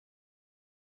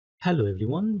Hello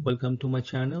everyone, welcome to my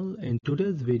channel. In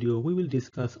today's video, we will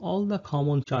discuss all the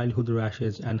common childhood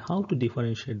rashes and how to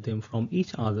differentiate them from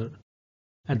each other.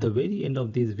 At the very end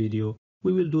of this video,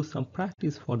 we will do some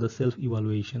practice for the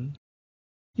self-evaluation.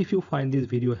 If you find this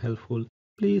video helpful,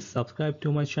 please subscribe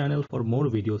to my channel for more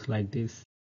videos like this.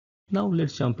 Now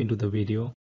let's jump into the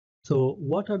video. So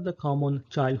what are the common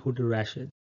childhood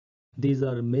rashes? These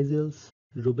are measles,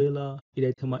 rubella,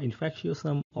 erythema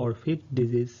infectiosum or fifth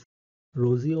disease,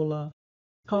 roseola,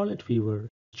 scarlet fever,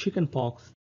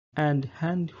 chickenpox, and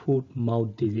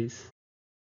hand-foot-mouth disease.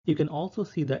 You can also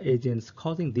see the agents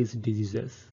causing these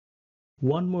diseases.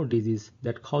 One more disease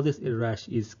that causes a rash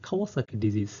is Kawasaki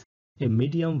disease, a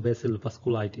medium vessel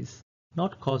vasculitis,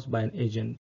 not caused by an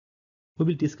agent. We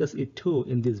will discuss it too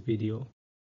in this video.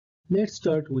 Let's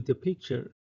start with a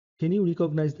picture. Can you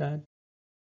recognize that?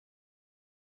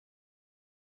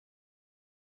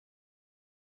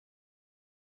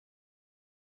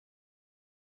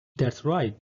 That's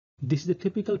right. This is a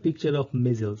typical picture of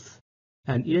measles,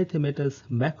 an erythematous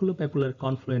maculopapular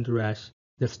confluent rash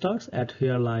that starts at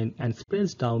hairline and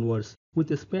spreads downwards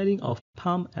with a sparing of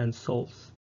thumb and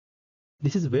soles.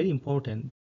 This is very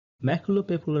important.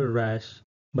 Maculopapular rash,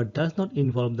 but does not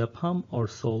involve the thumb or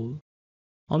sole.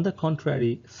 On the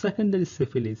contrary, secondary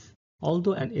syphilis,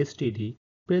 although an STD,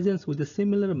 presents with a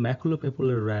similar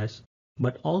maculopapular rash,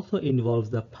 but also involves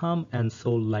the thumb and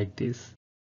sole like this.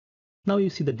 Now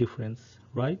you see the difference,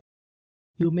 right?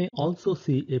 You may also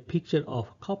see a picture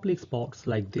of Koplik spots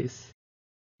like this.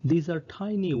 These are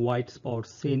tiny white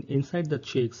spots seen inside the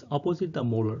cheeks opposite the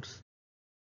molars.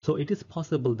 So it is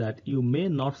possible that you may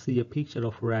not see a picture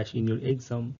of rash in your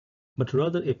exam, but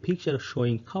rather a picture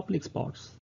showing Koplik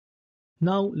spots.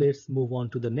 Now let's move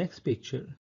on to the next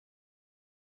picture.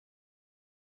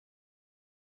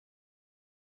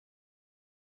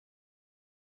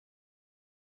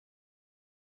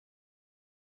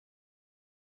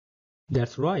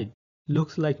 That's right,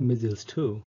 looks like measles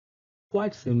too.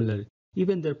 Quite similar,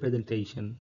 even their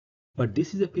presentation. But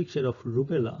this is a picture of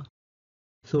rubella.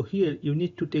 So here you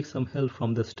need to take some help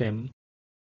from the stem.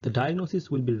 The diagnosis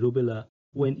will be rubella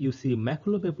when you see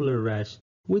maculopapular rash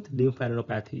with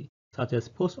lymphadenopathy, such as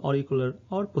postauricular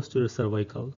or posterior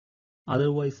cervical.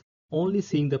 Otherwise, only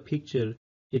seeing the picture,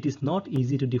 it is not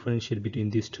easy to differentiate between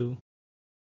these two.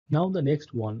 Now the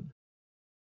next one.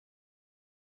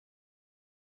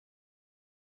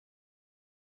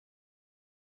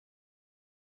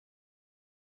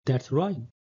 That's right,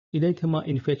 erythema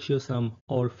infectiosum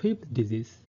or fifth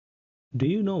disease. Do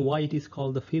you know why it is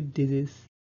called the fifth disease?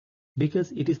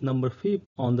 Because it is number 5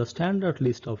 on the standard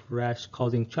list of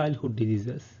rash-causing childhood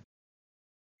diseases.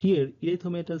 Here,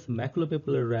 erythematous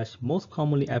maculopapular rash most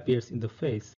commonly appears in the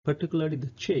face, particularly the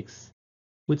cheeks,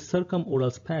 with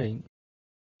circumoral sparing.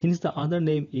 Hence the other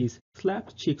name is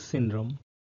slapped cheek syndrome.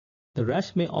 The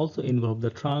rash may also involve the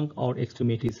trunk or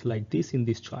extremities like this in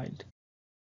this child.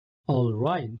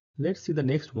 Alright, let's see the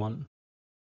next one.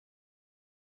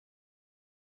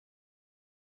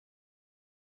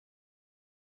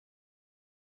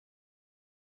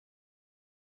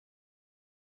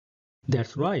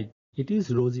 That's right, it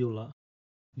is roseola.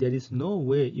 There is no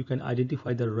way you can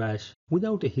identify the rash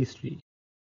without a history.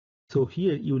 So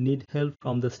here you need help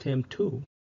from the stem too.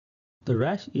 The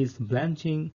rash is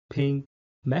blanching, pink,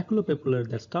 maculopapular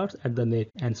that starts at the neck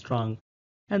and trunk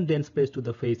and then spreads to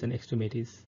the face and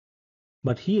extremities.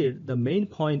 But here the main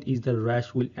point is the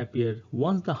rash will appear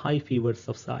once the high fever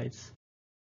subsides.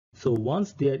 So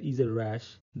once there is a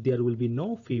rash, there will be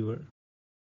no fever.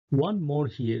 One more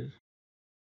here.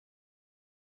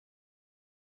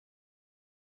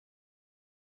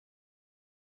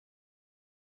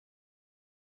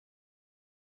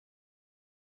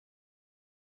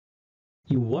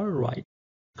 You were right.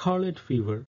 Scarlet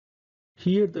fever.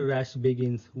 Here the rash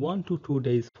begins 1 to 2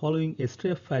 days following a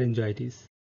strep pharyngitis.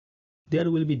 There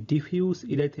will be diffuse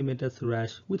erythematous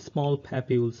rash with small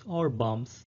papules or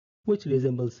bumps, which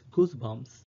resembles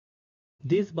goosebumps.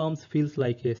 These bumps feels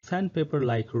like a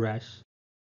sandpaper-like rash.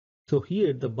 So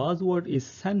here the buzzword is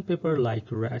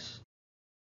sandpaper-like rash.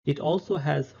 It also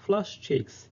has flushed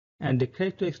cheeks and a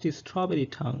characteristic strawberry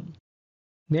tongue.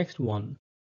 Next one.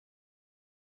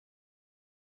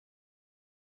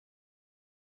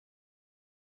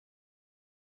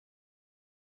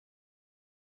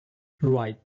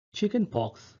 Right,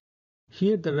 chickenpox.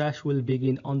 Here the rash will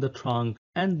begin on the trunk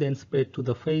and then spread to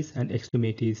the face and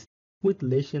extremities with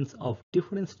lesions of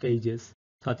different stages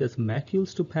such as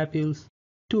macules to papules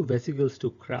to vesicles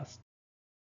to crust.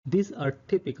 These are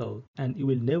typical and you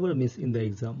will never miss in the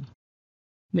exam.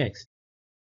 Next.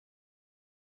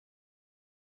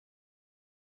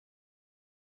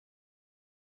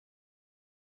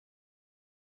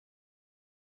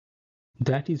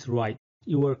 That is right,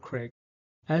 you are correct.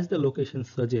 As the location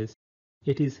suggests,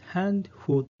 it is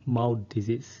hand-foot-mouth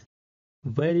disease.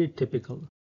 Very typical.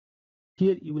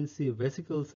 Here you will see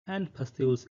vesicles and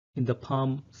pustules in the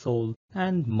palm, sole,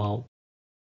 and mouth.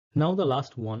 Now the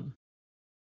last one.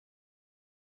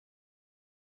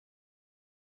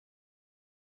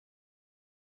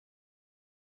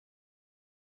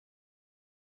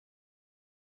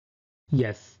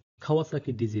 Yes,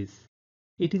 Kawasaki disease.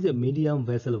 It is a medium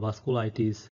vessel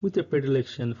vasculitis with a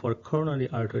predilection for coronary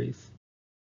arteries.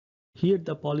 Here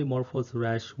the polymorphous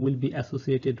rash will be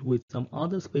associated with some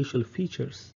other special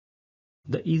features.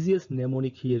 The easiest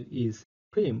mnemonic here is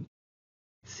PRIM.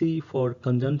 C for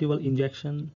conjunctival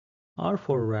injection, R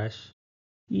for rash,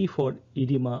 E for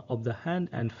edema of the hand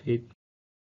and feet,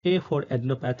 A for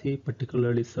adenopathy,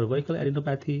 particularly cervical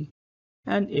adenopathy,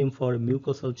 and M for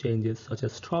mucosal changes such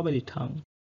as strawberry tongue.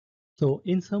 So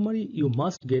in summary, you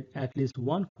must get at least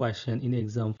one question in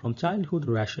exam from childhood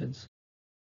rashes.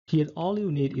 Here all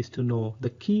you need is to know the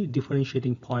key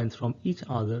differentiating points from each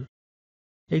other.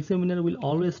 Examiner will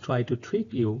always try to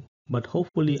trick you, but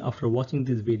hopefully after watching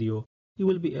this video, you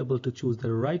will be able to choose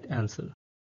the right answer.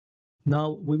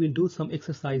 Now we will do some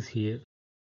exercise here.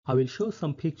 I will show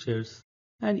some pictures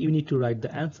and you need to write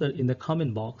the answer in the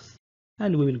comment box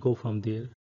and we will go from there.